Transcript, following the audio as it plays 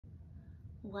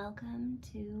Welcome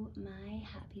to my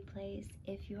happy place.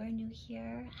 If you are new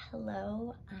here,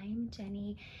 hello, I'm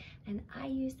Jenny, and I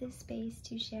use this space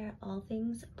to share all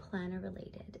things planner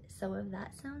related. So if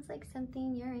that sounds like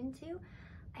something you're into,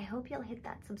 I hope you'll hit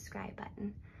that subscribe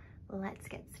button. Let's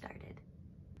get started.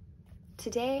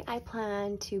 Today I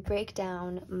plan to break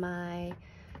down my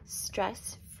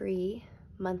stress-free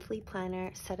monthly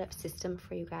planner setup system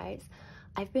for you guys.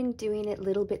 I've been doing it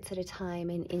little bits at a time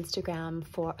in Instagram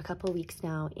for a couple weeks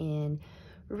now in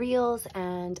Reels,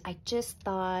 and I just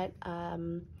thought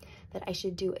that I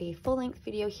should do a full-length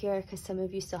video here because some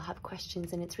of you still have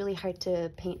questions and it's really hard to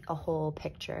paint a whole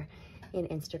picture in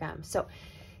Instagram. So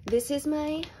this is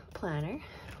my planner,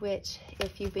 which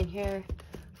if you've been here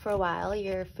for a while,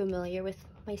 you're familiar with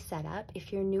my setup.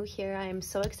 If you're new here, I'm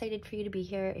so excited for you to be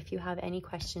here. If you have any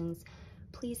questions,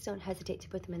 please don't hesitate to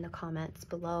put them in the comments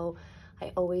below.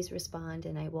 I always respond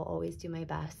and I will always do my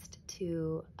best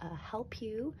to help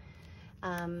you.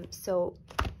 So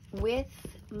with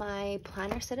my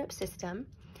planner setup system,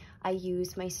 I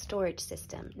use my storage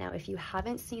system. Now, if you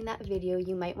haven't seen that video,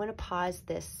 you might want to pause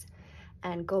this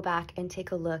and go back and take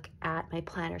a look at my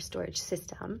planner storage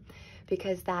system,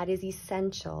 because that is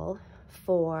essential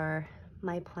for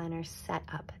my planner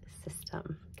setup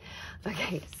system.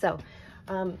 Okay, so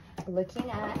looking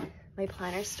at my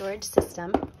planner storage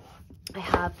system, I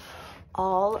have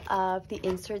all of the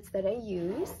inserts that I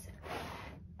use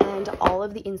and all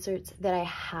of the inserts that I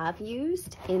have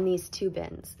used in these two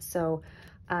bins. So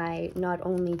I not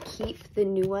only keep the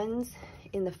new ones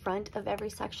in the front of every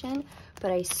section,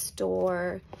 but I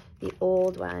store the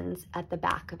old ones at the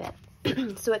back of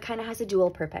it. So it kind of has a dual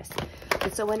purpose.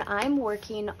 And so when I'm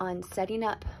working on setting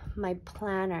up my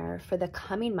planner for the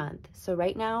coming month, so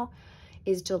right now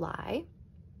is July,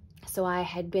 so I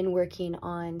had been working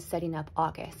on setting up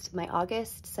August. My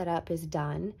August setup is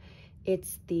done.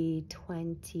 It's the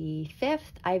 25th.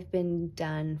 I've been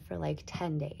done for like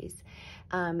 10 days.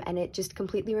 And it just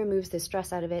completely removes the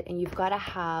stress out of it. And you've got to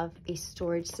have a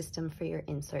storage system for your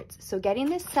inserts. So getting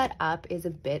this set up is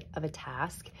a bit of a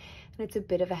task and it's a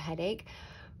bit of a headache,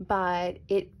 but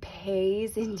it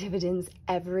pays in dividends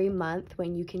every month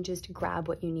when you can just grab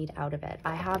what you need out of it.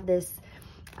 I have this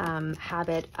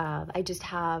habit of, I just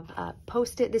have a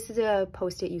Post-it. This is a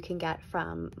Post-it you can get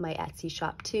from my Etsy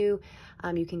shop too.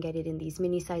 You can get it in these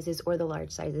mini sizes or the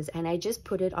large sizes, and I just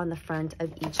put it on the front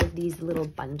of each of these little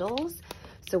bundles.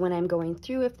 So when I'm going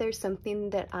through, if there's something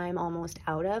that I'm almost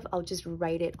out of, I'll just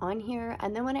write it on here.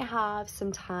 And then when I have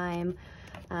some time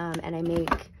and I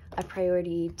make a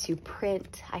priority to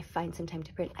print, I find some time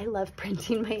to print. I love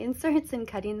printing my inserts and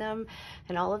cutting them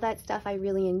and all of that stuff. I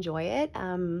really enjoy it.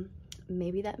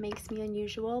 Maybe that makes me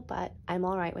unusual, but I'm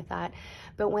all right with that.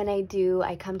 But when I do,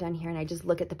 I come down here and I just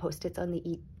look at the Post-its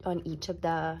on each of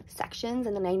the sections,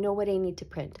 and then I know what I need to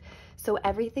print. So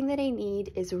everything that I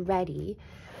need is ready.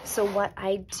 So what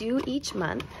I do each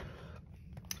month,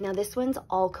 now this one's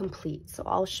all complete. So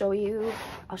I'll show you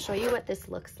what this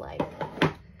looks like,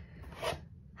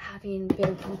 having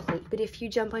been complete. But if you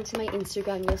jump onto my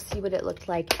Instagram, you'll see what it looked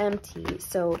like empty.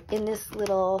 So in this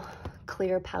little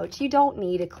clear pouch, you don't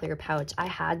need a clear pouch. I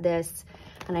had this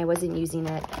and I wasn't using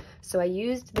it, so I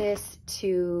used this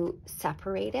to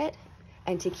separate it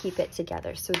and to keep it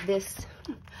together. So this,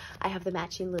 I have the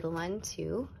matching little one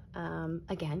too.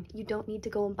 Again, you don't need to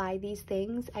go and buy these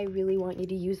things. I really want you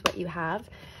to use what you have,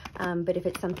 but if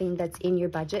it's something that's in your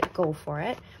budget, go for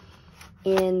it.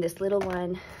 In this little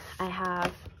one, I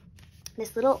have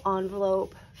this little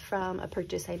envelope from a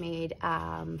purchase I made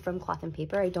from Cloth and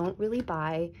Paper. I don't really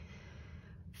buy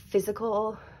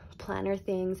physical planner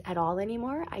things at all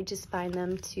anymore. I just find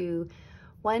them to,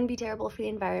 one, be terrible for the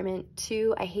environment,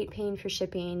 two, I hate paying for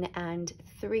shipping, and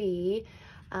three,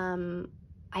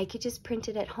 I could just print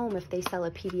it at home if they sell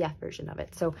a PDF version of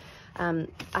it. So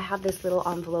I have this little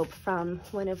envelope from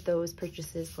one of those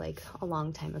purchases like a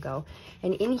long time ago.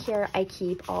 And in here, I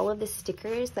keep all of the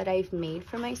stickers that I've made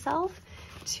for myself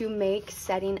to make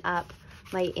setting up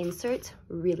my inserts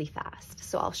really fast.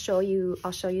 So I'll show you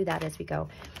that as we go.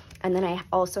 And then I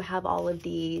also have all of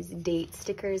these date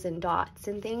stickers and dots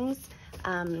and things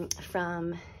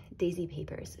from Daisy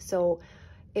Papers. So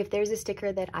if there's a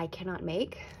sticker that I cannot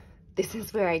make, this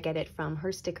is where I get it from.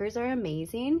 Her stickers are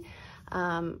amazing.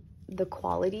 The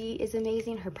quality is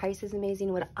amazing. Her price is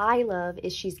amazing. What I love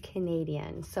is she's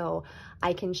Canadian, so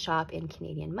I can shop in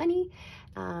Canadian money,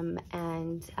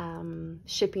 and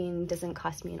shipping doesn't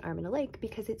cost me an arm and a leg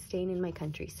because it's staying in my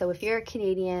country. So if you're a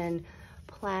Canadian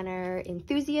planner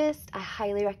enthusiast, I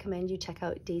highly recommend you check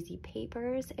out Daisy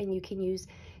Papers, and you can use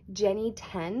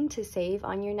Jenny10 to save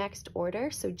on your next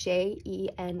order. So Jenni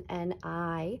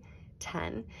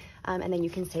 10, and then you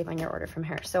can save on your order from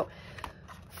here. So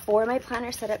for my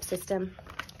planner setup system,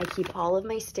 I keep all of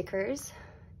my stickers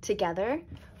together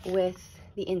with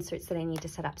the inserts that I need to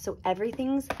set up. So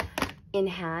everything's in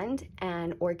hand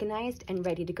and organized and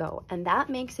ready to go. And that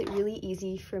makes it really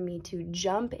easy for me to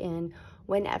jump in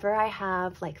whenever I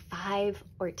have like 5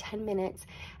 or 10 minutes,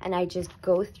 and I just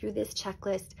go through this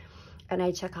checklist and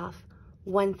I check off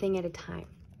one thing at a time.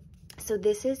 So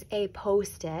this is a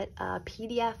post-it, a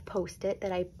PDF post-it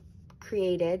that I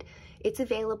created. It's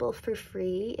available for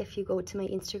free if you go to my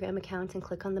Instagram account and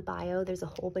click on the bio. There's a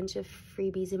whole bunch of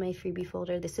freebies in my freebie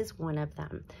folder. This is one of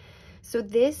them. So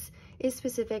this is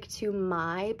specific to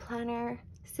my planner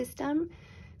system.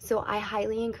 So I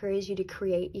highly encourage you to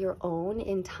create your own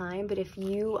in time. But if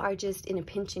you are just in a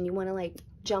pinch and you want to like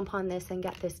jump on this and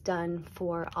get this done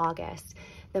for August,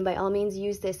 then by all means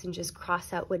use this and just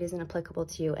cross out what isn't applicable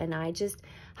to you. And I just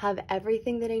have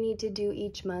everything that I need to do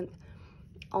each month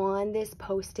on this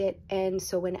post-it, and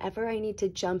so whenever I need to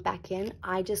jump back in,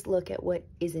 I just look at what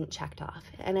isn't checked off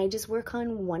and I just work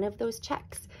on one of those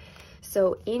checks.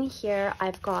 So in here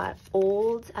I've got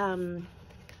old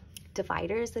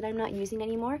dividers that I'm not using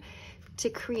anymore to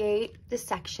create the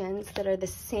sections that are the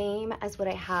same as what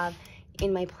I have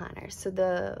in my planner. So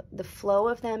the flow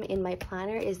of them in my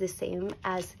planner is the same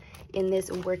as in this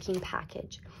working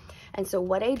package. And so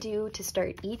what I do to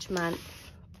start each month,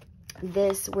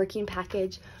 this working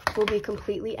package will be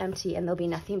completely empty and there'll be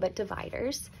nothing but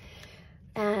dividers.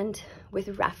 And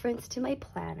with reference to my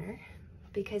planner,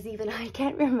 because even I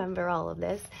can't remember all of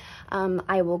this,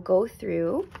 I will go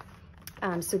through.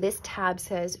 So this tab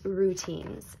says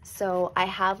routines. So I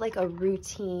have like a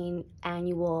routine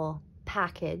annual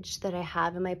package that I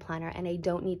have in my planner, and I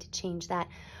don't need to change that,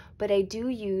 but I do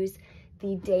use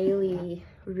the daily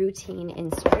routine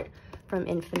insert from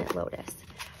Infinite Lotus.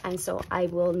 And so I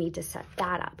will need to set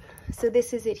that up. So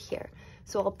this is it here.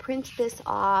 So I'll print this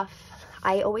off.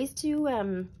 I always do,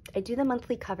 I do the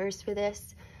monthly covers for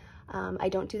this. I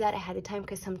don't do that ahead of time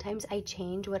because sometimes I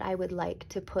change what I would like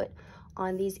to put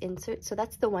on these inserts. So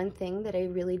that's the one thing that I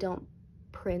really don't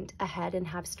print ahead and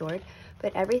have stored,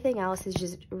 but everything else is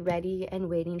just ready and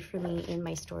waiting for me in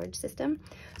my storage system.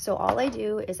 So all I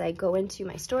do is I go into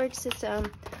my storage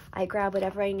system, I grab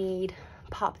whatever I need,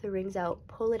 pop the rings out,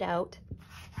 pull it out,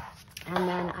 and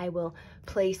then I will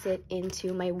place it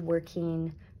into my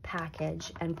working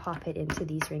package and pop it into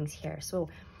these rings here. So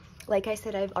like I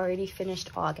said, I've already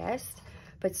finished August,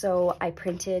 but so I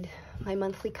printed my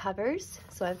monthly covers.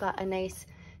 So I've got a nice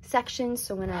section.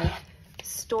 So when I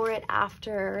store it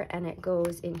after and it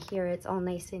goes in here, it's all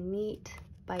nice and neat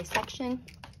by section.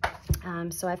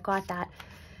 So I've got that.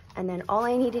 And then all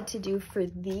I needed to do for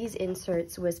these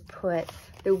inserts was put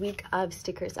the week of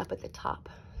stickers up at the top.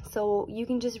 So you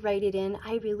can just write it in.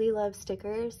 I really love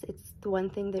stickers. It's the one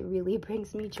thing that really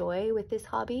brings me joy with this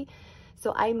hobby.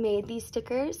 So I made these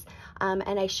stickers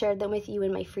and I shared them with you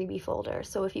in my freebie folder.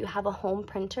 So if you have a home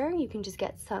printer, you can just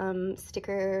get some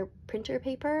sticker printer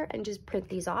paper and just print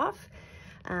these off.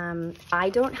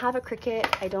 I don't have a Cricut.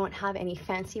 I don't have any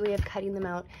fancy way of cutting them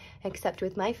out except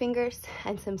with my fingers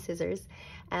and some scissors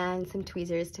and some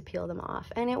tweezers to peel them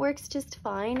off. And it works just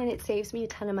fine and it saves me a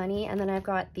ton of money. And then I've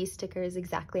got these stickers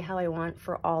exactly how I want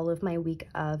for all of my week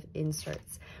of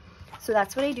inserts. So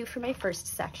that's what I do for my first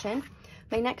section.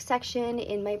 My next section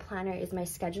in my planner is my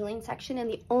scheduling section, and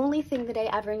the only thing that I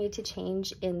ever need to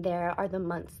change in there are the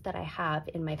months that I have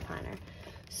in my planner.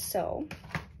 So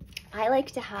I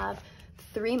like to have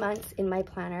 3 months in my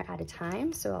planner at a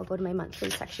time. So I'll go to my monthly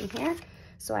section here.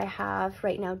 So I have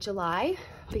right now July,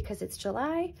 because it's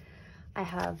July, I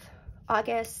have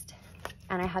August,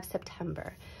 and I have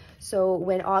September. So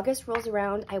when August rolls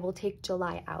around, I will take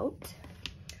July out.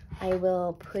 I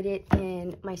will put it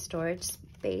in my storage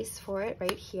space for it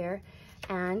right here,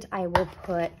 and I will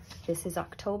put, this is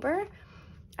October,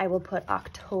 I will put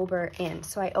October in.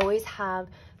 So I always have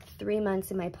 3 months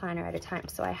in my planner at a time.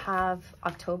 So I have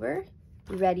October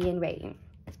ready and waiting.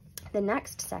 The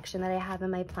next section that I have in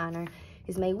my planner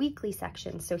is my weekly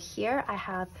section. So here I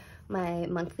have my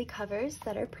monthly covers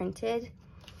that are printed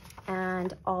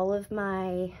and all of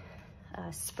my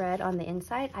spread on the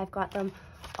inside. I've got them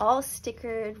all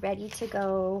stickered, ready to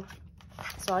go.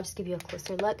 So I'll just give you a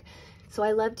closer look. So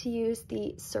I love to use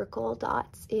the circle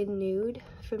dots in nude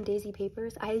from Daisy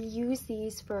Papers. I use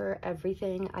these for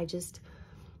everything. I just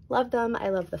love them. I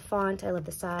love the font. I love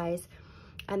the size.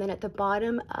 And then at the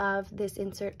bottom of this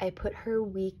insert, I put her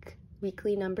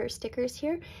weekly number stickers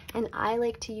here. And I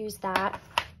like to use that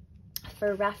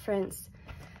for reference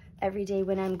every day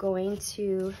when I'm going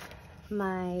to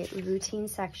my routine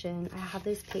section, I have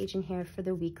this page in here for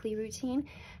the weekly routine,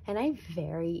 and I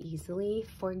very easily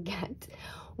forget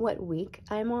what week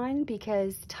I'm on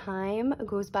because time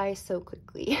goes by so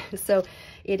quickly. So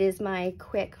it is my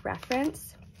quick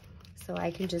reference. So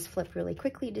I can just flip really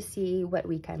quickly to see what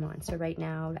week I'm on. So right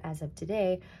now, as of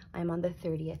today, I'm on the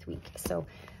 30th week. So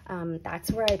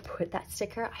that's where I put that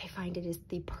sticker. I find it is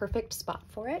the perfect spot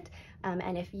for it.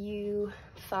 And if you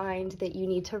find that you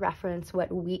need to reference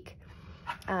what week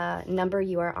number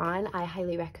you are on, I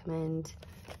highly recommend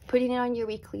putting it on your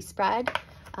weekly spread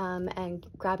and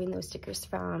grabbing those stickers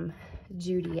from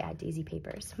Judy at Daisy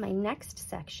Papers. My next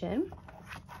section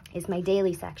is my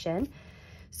daily section.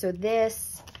 So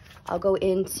this, I'll go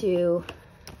into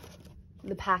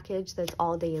the package that's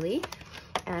all daily,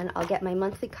 and I'll get my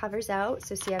monthly covers out.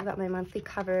 So see, I've got my monthly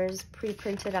covers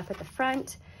pre-printed up at the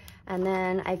front, and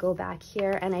then I go back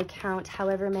here and I count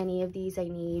however many of these I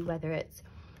need, whether it's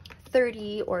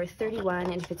 30 or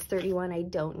 31, and if it's 31, I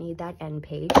don't need that end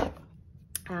page.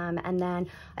 And then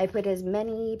I put as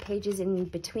many pages in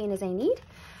between as I need,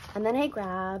 and then I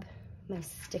grab my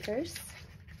stickers,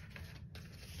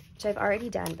 which I've already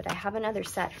done, but I have another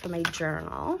set for my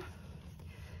journal.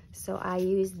 So I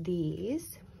use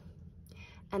these,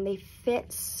 and they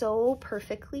fit so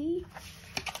perfectly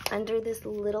under this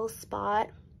little spot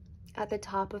at the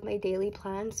top of my daily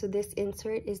plan. So this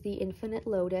insert is the Infinite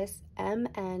Lotus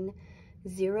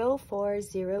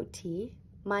MN040T.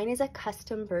 Mine is a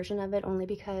custom version of it only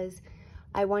because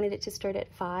I wanted it to start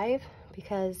at 5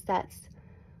 because that's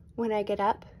when I get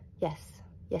up. Yes,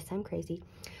 I'm crazy.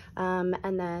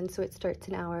 And then, so it starts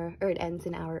an hour, or it ends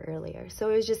an hour earlier. So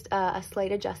it was just a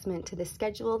slight adjustment to the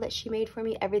schedule that she made for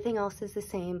me. Everything else is the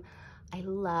same. I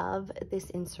love this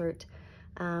insert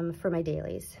for my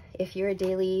dailies. If you're a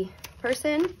daily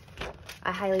person,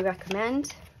 I highly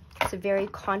recommend. It's a very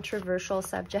controversial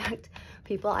subject.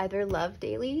 People either love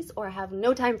dailies or have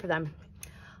no time for them.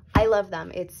 I love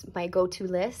them. It's my go-to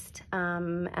list,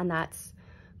 and that's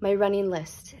my running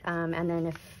list. And then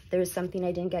if there's something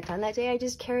I didn't get done that day, I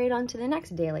just carry it on to the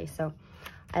next daily. So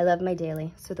I love my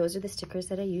daily. So those are the stickers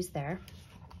that I use there.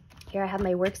 Here I have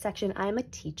my work section. I'm a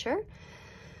teacher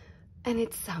and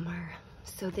it's summer,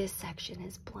 so this section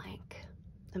is blank.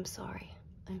 I'm sorry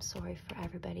for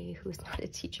everybody who's not a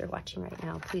teacher watching right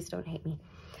now. Please don't hate me.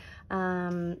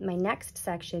 My next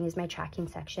section is my tracking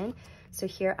section. So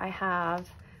here I have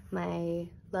my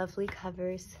lovely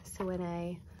covers. So when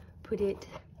I put it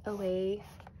away,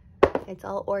 it's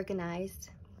all organized.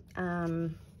 Yeah,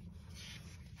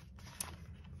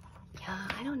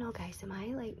 I don't know, guys. Am I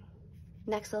like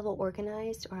next level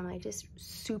organized, or am I just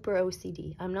super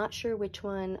OCD? I'm not sure which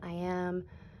one I am.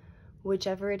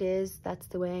 Whichever it is, that's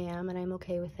the way I am, and I'm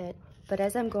okay with it. But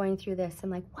as I'm going through this, I'm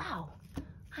like, wow,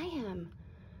 I am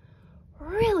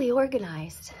really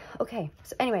organized. Okay,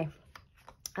 so anyway,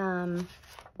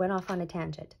 went off on a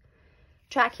tangent.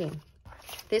 Tracking.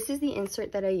 This is the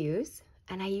insert that I use,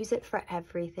 and I use it for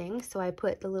everything. So I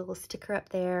put the little sticker up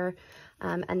there,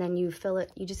 and then you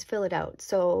just fill it out.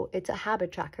 So it's a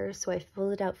habit tracker, so I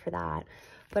fill it out for that.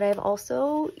 But I've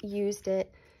also used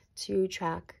it to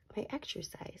track my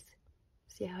exercise.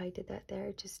 See how I did that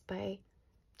there? Just by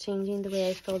changing the way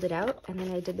I filled it out. And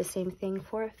then I did the same thing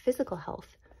for physical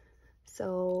health.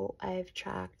 So I've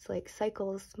tracked like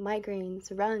cycles,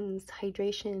 migraines, runs,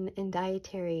 hydration, and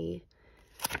dietary.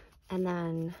 And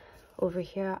then over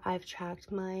here, I've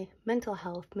tracked my mental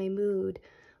health, my mood,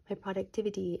 my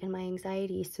productivity, and my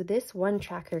anxiety. So this one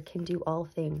tracker can do all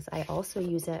things. I also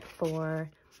use it for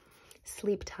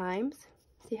sleep times.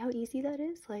 See how easy that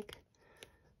is? Like,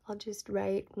 I'll just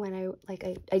write when I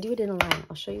do it in a line.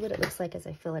 I'll show you what it looks like as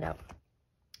I fill it out.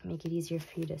 Make it easier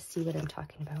for you to see what I'm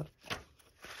talking about.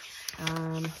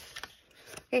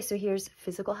 Okay, so here's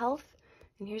physical health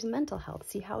and here's mental health.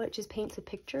 See how it just paints a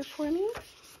picture for me?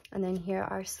 And then here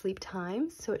are sleep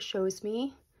times. So it shows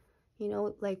me, you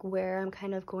know, like where I'm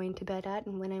kind of going to bed at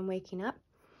and when I'm waking up.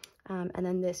 And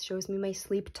then this shows me my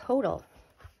sleep total.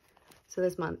 So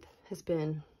this month has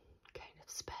been kind of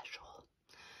special.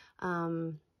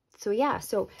 So yeah,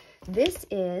 so this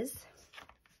is,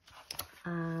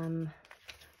 I'm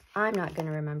not going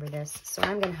to remember this, so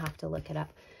I'm going to have to look it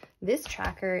up. This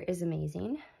tracker is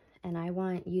amazing, and I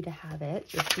want you to have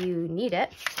it if you need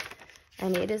it.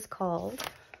 And it is called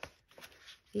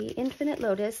the Infinite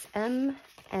Lotus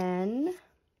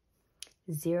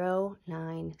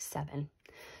MN097.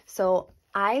 So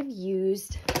I have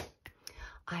used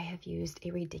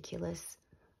a ridiculous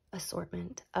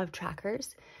assortment of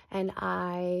trackers, and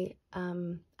I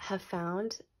have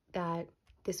found that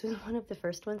this was one of the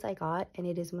first ones I got, and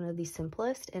it is one of the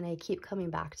simplest, and I keep coming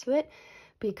back to it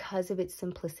because of its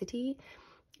simplicity,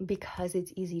 because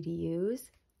it's easy to use,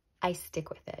 I stick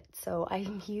with it. So I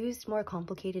used more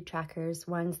complicated trackers,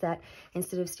 ones that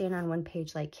instead of staying on one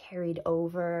page, like carried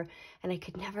over, and I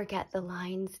could never get the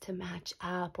lines to match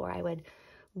up, or I would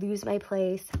lose my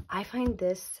place. I find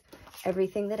this,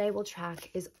 everything that I will track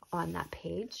is on that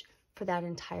page for that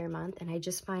entire month. And I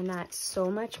just find that so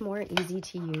much more easy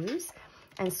to use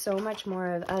and so much more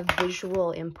of a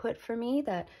visual input for me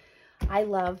that I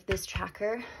love this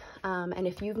tracker. And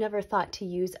if you've never thought to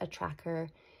use a tracker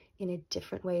in a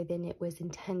different way than it was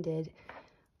intended,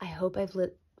 I hope I've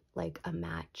lit like a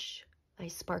match. I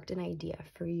sparked an idea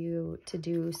for you to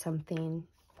do something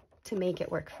to make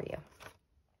it work for you.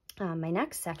 My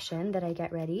next section that I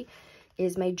get ready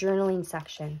is my journaling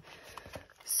section.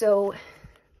 So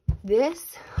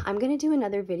this, I'm going to do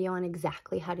another video on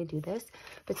exactly how to do this.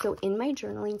 But so in my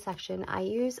journaling section, I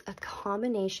use a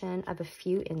combination of a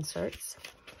few inserts.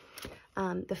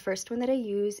 The first one that I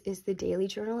use is the daily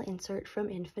journal insert from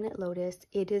Infinite Lotus.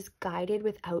 It is guided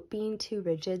without being too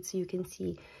rigid, so you can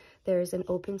see there's an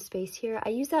open space here. I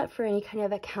use that for any kind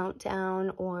of a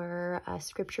countdown or a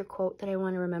scripture quote that I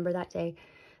want to remember that day.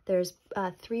 There's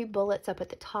 3 bullets up at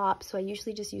the top, so I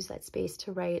usually just use that space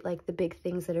to write like the big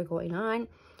things that are going on.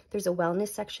 There's a wellness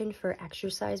section for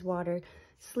exercise, water,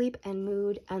 sleep, and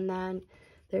mood, and then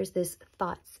there's this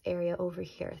thoughts area over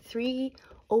here. 3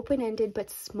 open-ended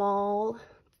but small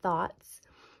thoughts.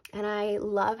 And I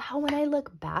love how when I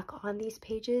look back on these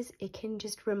pages, it can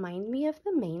just remind me of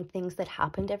the main things that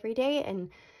happened every day. And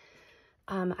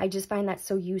I just find that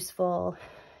so useful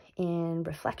in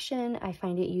reflection. I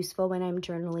find it useful when I'm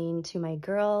journaling to my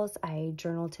girls. I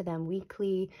journal to them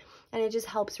weekly, and it just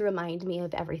helps remind me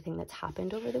of everything that's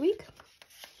happened over the week.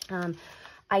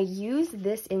 I use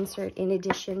this insert in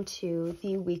addition to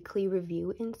the weekly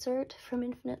review insert from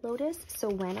Infinite Lotus. So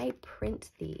when I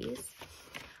print these,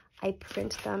 I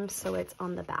print them so it's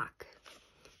on the back.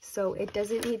 So it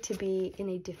doesn't need to be in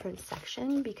a different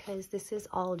section because this is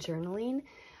all journaling.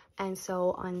 And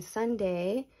so on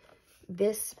Sunday,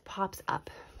 this pops up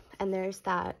and there's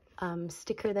that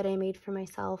sticker that I made for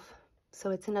myself.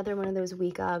 So it's another one of those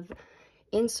week of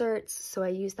inserts. So I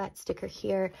use that sticker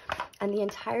here, and the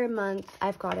entire month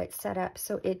I've got it set up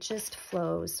so it just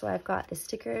flows. So I've got the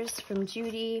stickers from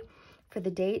Judy for the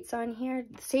dates on here,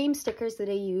 the same stickers that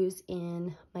I use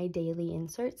in my daily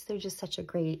inserts. They're just such a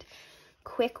great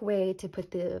quick way to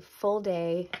put the full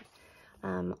day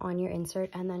on your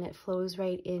insert, and then it flows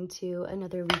right into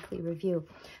another weekly review.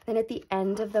 Then at the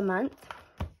end of the month,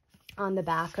 on the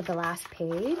back of the last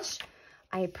page,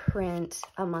 I print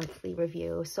a monthly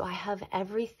review. So I have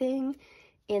everything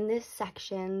in this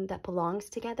section that belongs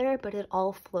together, but it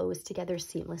all flows together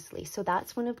seamlessly. So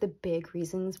that's one of the big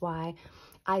reasons why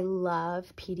I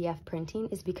love PDF printing,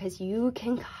 is because you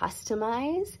can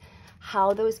customize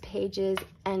how those pages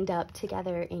end up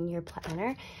together in your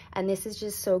planner. And this is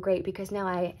just so great because now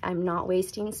I'm not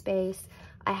wasting space.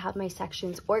 I have my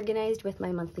sections organized with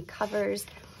my monthly covers.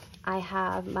 I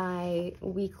have my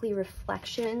weekly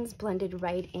reflections blended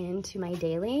right into my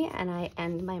daily, and I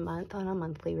end my month on a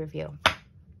monthly review.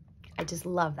 I just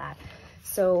love that.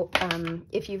 So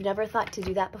if you've never thought to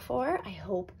do that before, I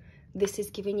hope this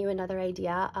is giving you another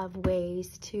idea of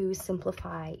ways to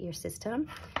simplify your system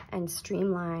and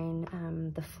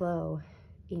streamline the flow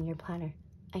in your planner.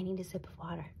 I need a sip of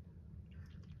water.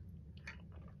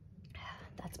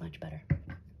 That's much better.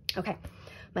 Okay,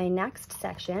 my next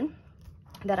section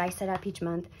that I set up each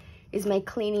month is my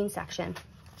cleaning section.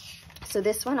 So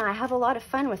this one, I have a lot of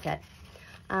fun with it.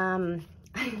 I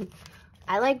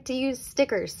like to use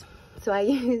stickers. So I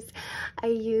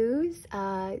use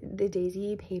the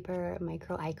Daisy paper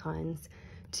micro icons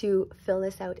to fill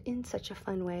this out in such a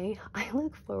fun way. I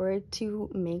look forward to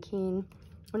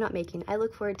I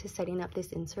look forward to setting up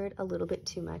this insert a little bit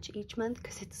too much each month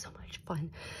because it's so much fun.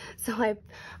 So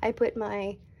I put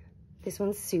this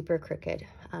one's super crooked.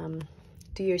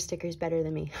 Do your stickers better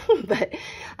than me. But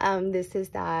this is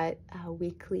that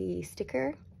weekly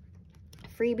sticker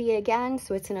freebie again.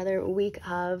 So it's another week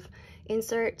of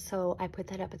insert. So I put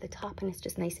that up at the top and it's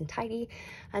just nice and tidy.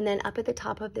 And then up at the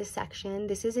top of this section,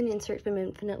 this is an insert from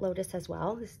Infinite Lotus as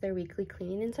well. This is their weekly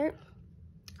cleaning insert.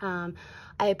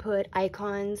 I put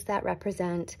icons that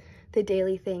represent the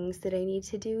daily things that I need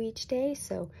to do each day.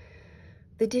 So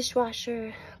the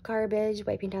dishwasher, garbage,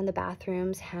 wiping down the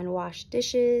bathrooms, hand wash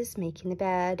dishes, making the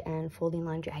bed, and folding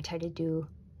laundry. I try to do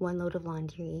 1 load of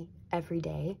laundry every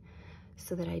day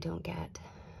so that I don't get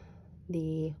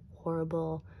the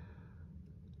horrible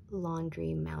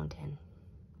laundry mountain.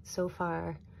 So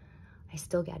far, I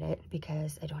still get it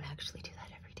because I don't actually do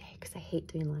that every day because I hate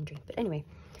doing laundry. But anyway,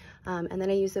 And then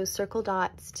I use those circle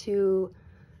dots to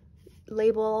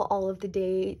label all of the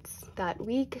dates that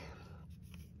week.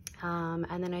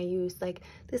 And then I use like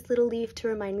this little leaf to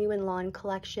remind me when lawn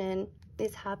collection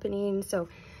is happening. So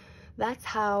that's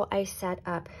how I set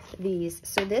up these.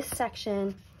 So this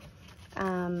section,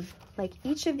 like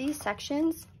each of these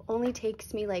sections only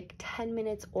takes me like 10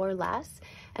 minutes or less.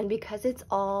 And because it's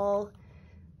all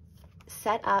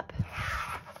set up,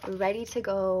 ready to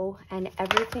go, and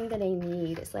everything that I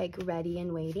need is like ready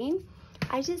and waiting,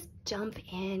 I just jump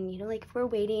in. You know, like if we're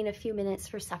waiting a few minutes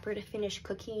for supper to finish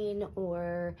cooking,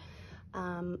 or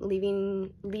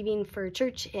leaving for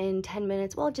church in 10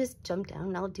 minutes, well, I'll just jump down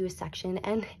and I'll do a section.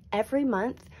 And every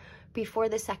month before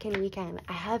the second weekend,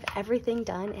 I have everything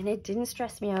done, and it didn't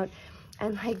stress me out.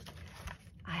 And like,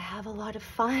 I have a lot of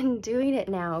fun doing it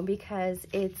now because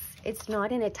it's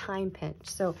not in a time pinch.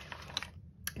 So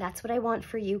that's what I want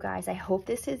for you guys. I hope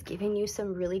this is giving you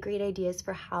some really great ideas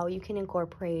for how you can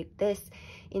incorporate this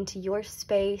into your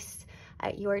space,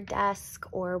 at your desk,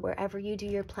 or wherever you do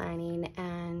your planning,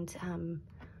 and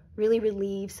really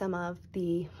relieve some of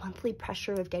the monthly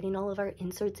pressure of getting all of our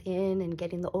inserts in and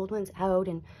getting the old ones out.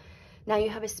 And now you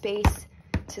have a space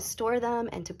to store them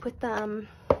and to put them,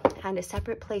 and a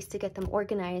separate place to get them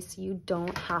organized, so you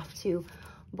don't have to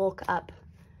bulk up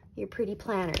your pretty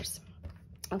planners.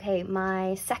 Okay,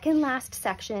 my second last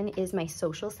section is my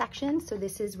social section. So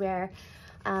this is where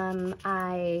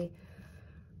I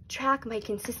track my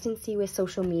consistency with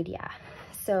social media.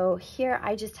 So here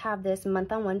I just have this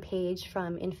month-on-one page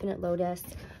from Infinite Lotus.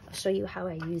 I'll show you how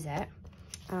I use it.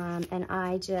 And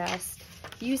I just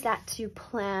use that to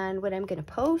plan what I'm gonna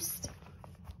post,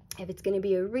 if it's gonna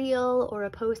be a reel or a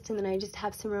post, and then I just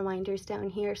have some reminders down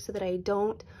here so that I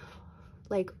don't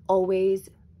like always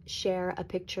share a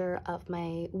picture of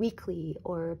my weekly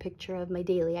or a picture of my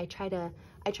daily. I try to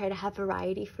have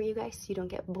variety for you guys so you don't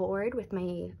get bored with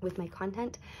my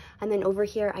content. And then over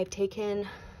here I've taken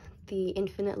the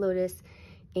Infinite Lotus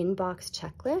inbox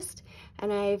checklist,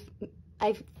 and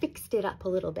I've fixed it up a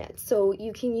little bit. So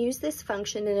you can use this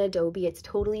function in Adobe. It's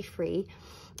totally free,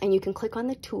 and you can click on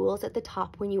the tools at the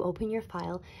top when you open your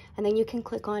file, and then you can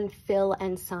click on fill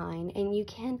and sign, and you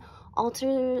can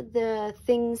alter the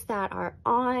things that are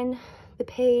on the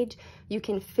page. You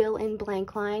can fill in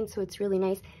blank lines, so it's really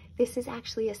nice. This is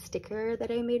actually a sticker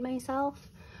that I made myself,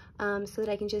 so that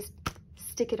I can just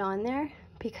stick it on there,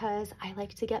 because I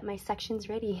like to get my sections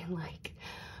ready in like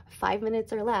 5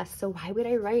 minutes or less. So why would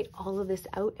I write all of this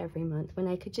out every month when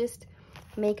I could just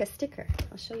make a sticker?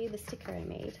 I'll show you the sticker I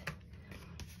made.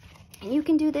 And you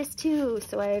can do this too.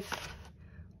 So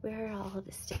where are all of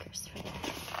the stickers for this?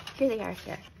 Here they are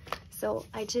here. So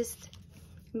I just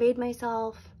made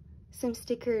myself some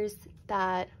stickers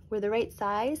that were the right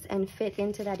size and fit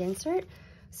into that insert.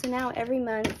 So now every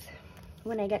month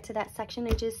when I get to that section,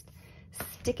 I just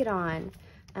stick it on.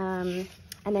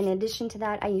 And then in addition to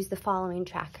that, I use the following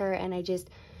tracker, and I just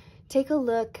take a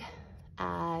look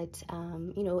at,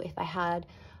 you know, if I had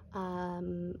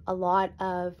a lot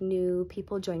of new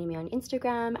people joining me on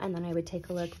Instagram, and then I would take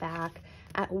a look back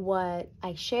at what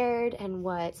I shared and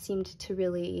what seemed to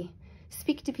really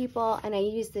speak to people. And I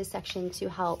use this section to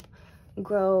help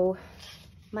grow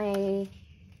my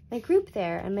group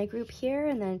there and my group here.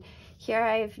 And then here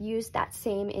I've used that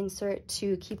same insert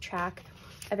to keep track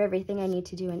of everything I need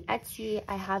to do in Etsy.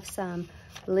 I have some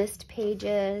list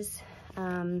pages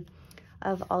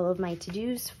of all of my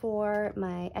to-dos for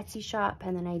my Etsy shop,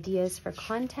 and then ideas for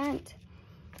content.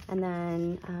 And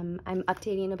then I'm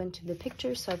updating a bunch of the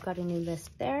pictures, so I've got a new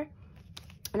list there.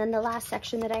 And then the last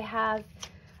section that I have,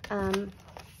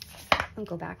 I'll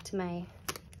go back to my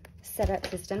setup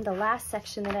system. The last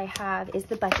section that I have is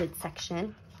the budget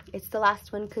section. It's the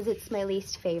last one because it's my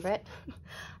least favorite.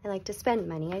 I like to spend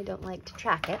money. I don't like to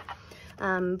track it,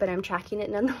 but I'm tracking it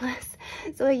nonetheless.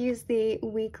 So I use the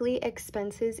weekly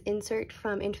expenses insert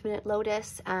from Infinite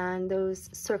Lotus, and those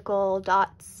circle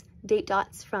dots, date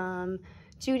dots from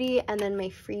Judy, and then my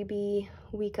freebie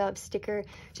week of sticker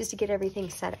just to get everything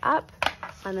set up.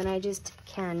 And then I just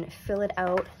can fill it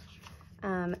out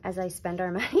as I spend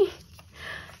our money.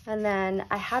 And then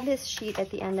I have this sheet at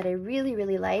the end that I really,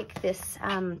 really like. This,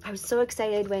 I was so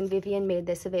excited when Vivian made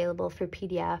this available for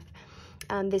PDF.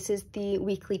 This is the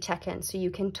weekly check-in. So you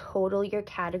can total your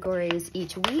categories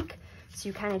each week. So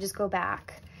you kind of just go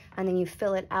back and then you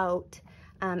fill it out,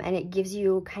 and it gives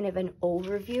you kind of an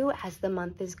overview as the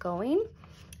month is going.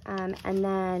 And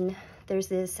then there's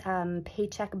this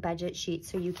paycheck budget sheet.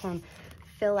 So you can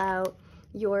fill out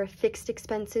your fixed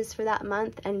expenses for that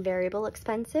month and variable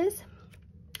expenses.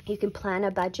 You can plan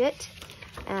a budget,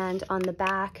 and on the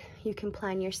back you can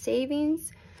plan your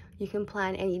savings, You can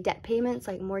plan any debt payments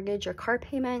like mortgage or car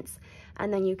payments,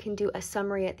 and then you can do a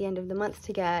summary at the end of the month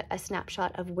to get a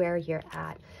snapshot of where you're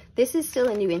at. This is still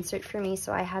a new insert for me,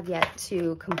 so I have yet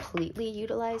to completely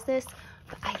utilize this,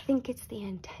 but I think it's the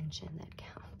intention that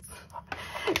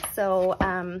counts. So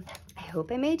I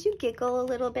hope I made you giggle a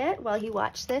little bit while you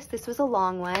watch this. This was a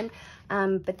long one,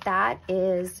 but that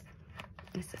is,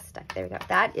 this is stuck, there we go.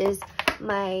 That is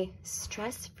my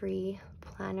stress-free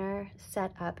planner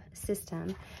setup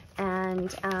system.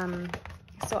 And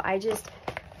so I just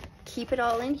keep it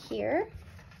all in here,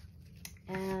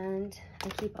 and I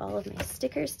keep all of my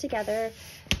stickers together,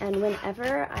 and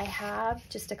whenever I have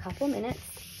just a couple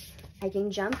minutes, I can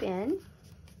jump in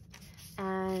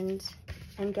and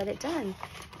get it done.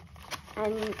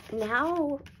 And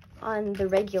now on the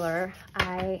regular,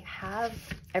 I have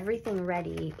everything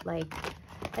ready like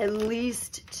at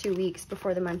least 2 weeks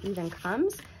before the month even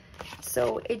comes.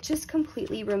 So it just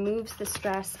completely removes the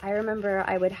stress. I remember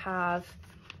I would have,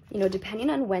 you know, depending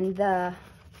on when the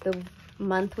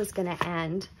month was gonna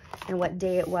end and what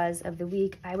day it was of the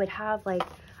week, I would have like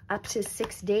up to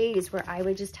 6 days where I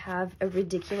would just have a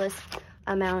ridiculous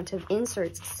amount of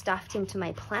inserts stuffed into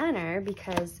my planner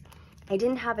because I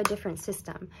didn't have a different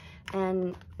system.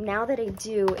 And now that I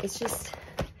do, it's just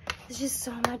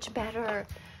so much better.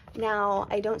 Now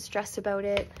I don't stress about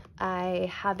it. I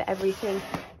have everything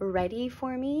ready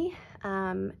for me,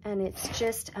 and it's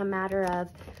just a matter of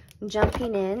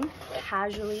jumping in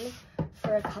casually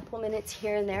for a couple minutes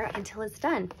here and there until it's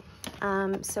done.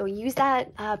 So use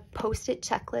that post-it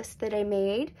checklist that I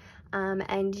made,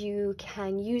 and you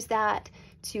can use that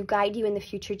to guide you in the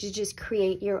future to just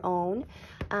create your own.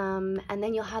 And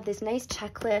then you'll have this nice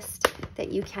checklist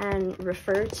that you can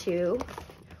refer to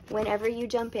whenever you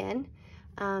jump in.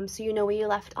 So you know where you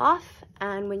left off,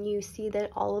 and when you see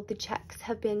that all of the checks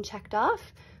have been checked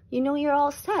off, you know you're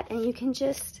all set and you can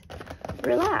just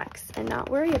relax and not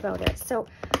worry about it. So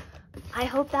I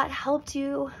hope that helped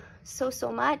you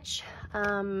so much.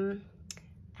 And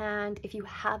if you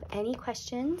have any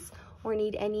questions or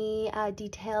need any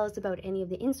details about any of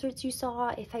the inserts you saw,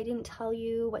 if I didn't tell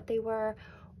you what they were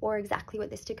or exactly what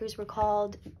the stickers were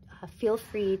called, feel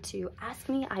free to ask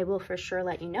me. I will for sure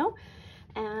let you know.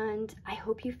 And I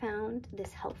hope you found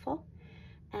this helpful.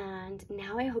 And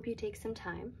now I hope you take some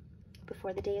time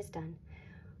before the day is done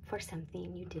for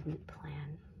something you didn't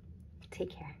plan. Take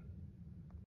care.